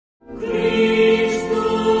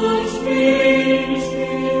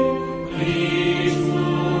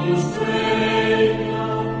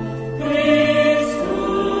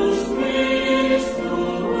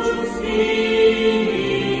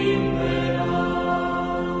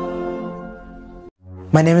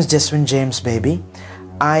My name is Jasmine James Baby.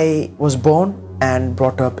 I was born and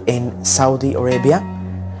brought up in Saudi Arabia.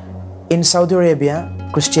 In Saudi Arabia,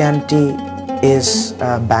 Christianity is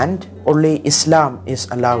banned. Only Islam is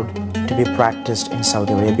allowed to be practiced in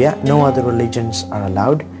Saudi Arabia. No other religions are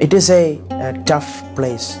allowed. It is a tough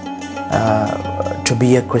place to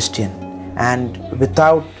be a Christian. And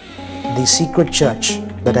without the secret church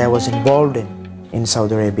that I was involved in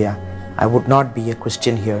Saudi Arabia, I would not be a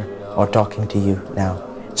Christian here or talking to you now.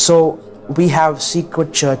 So we have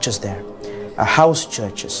secret churches there, house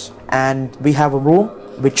churches, and we have a room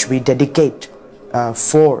which we dedicate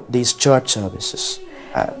for these church services.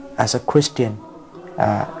 As a Christian,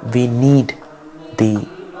 we need the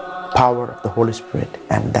power of the Holy Spirit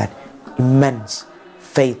and that immense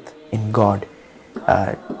faith in God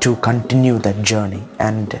to continue that journey.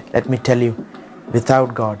 And let me tell you,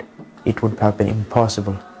 without God, it would have been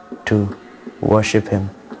impossible to worship Him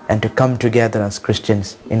and to come together as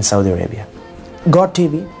Christians in Saudi Arabia. God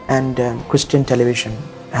TV and Christian television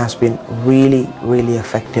has been really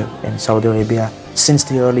effective in Saudi Arabia since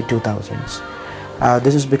the early 2000s.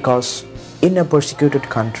 This is because in a persecuted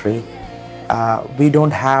country, we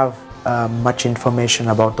don't have much information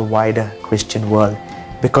about the wider Christian world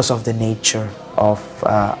because of the nature of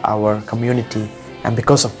our community and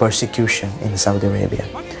because of persecution in Saudi Arabia.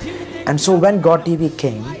 And so when God TV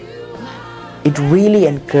came, it really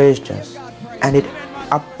encouraged us and it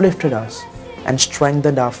uplifted us and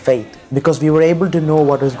strengthened our faith because we were able to know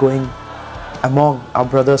what was going among our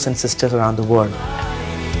brothers and sisters around the world.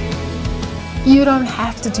 You don't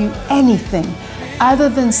have to do anything other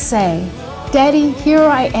than say, "Daddy, here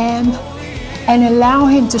I am," and allow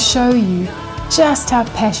Him to show you just how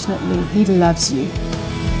passionately He loves you.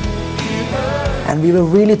 And we were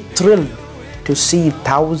really thrilled to see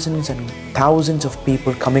thousands and thousands of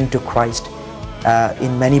people coming to Christ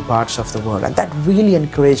in many parts of the world. And that really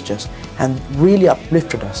encouraged us and really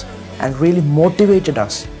uplifted us and really motivated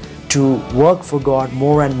us to work for God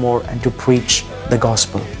more and more and to preach the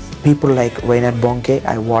gospel. People like Reinhard Bonke,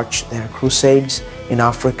 I watched their crusades in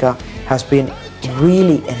Africa, has been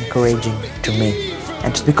really encouraging to me.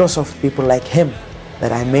 And it's because of people like him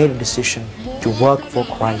that I made a decision to work for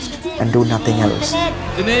Christ and do nothing else.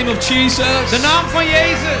 The name of Jesus. De naam van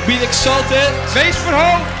Jezus. Be exalted. Wees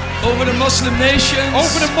verhoogd. Over the Muslim nation.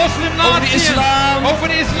 Over de moslimnatie. Over the Islam. Over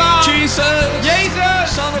de Islam. Jesus.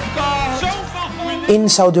 Jezus. Son of God. In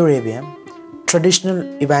Saudi Arabia, traditional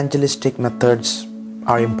evangelistic methods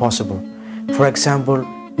are impossible. For example,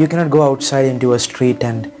 you cannot go outside into a street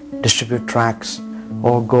and distribute tracts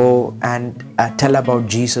or go and tell about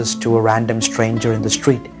Jesus to a random stranger in the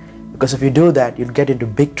street. Because if you do that, you'll get into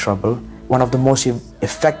big trouble. One of the most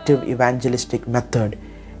effective evangelistic method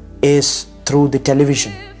is through the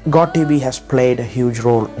television. God TV has played a huge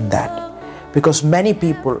role in that because many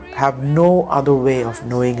people have no other way of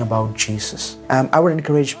knowing about Jesus. I would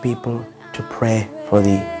encourage people to pray for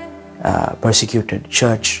the persecuted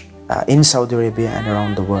church in Saudi Arabia and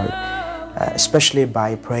around the world, especially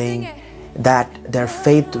by praying that their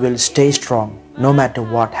faith will stay strong no matter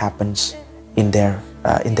what happens in their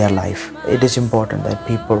life. It is important that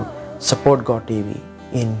people support God TV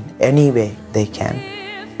in any way they can,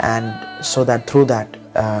 and so that through that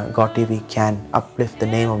God TV can uplift the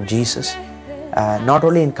name of Jesus, not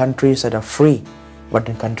only in countries that are free, but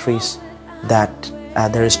in countries that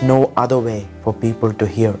there is no other way for people to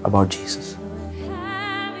hear about Jesus.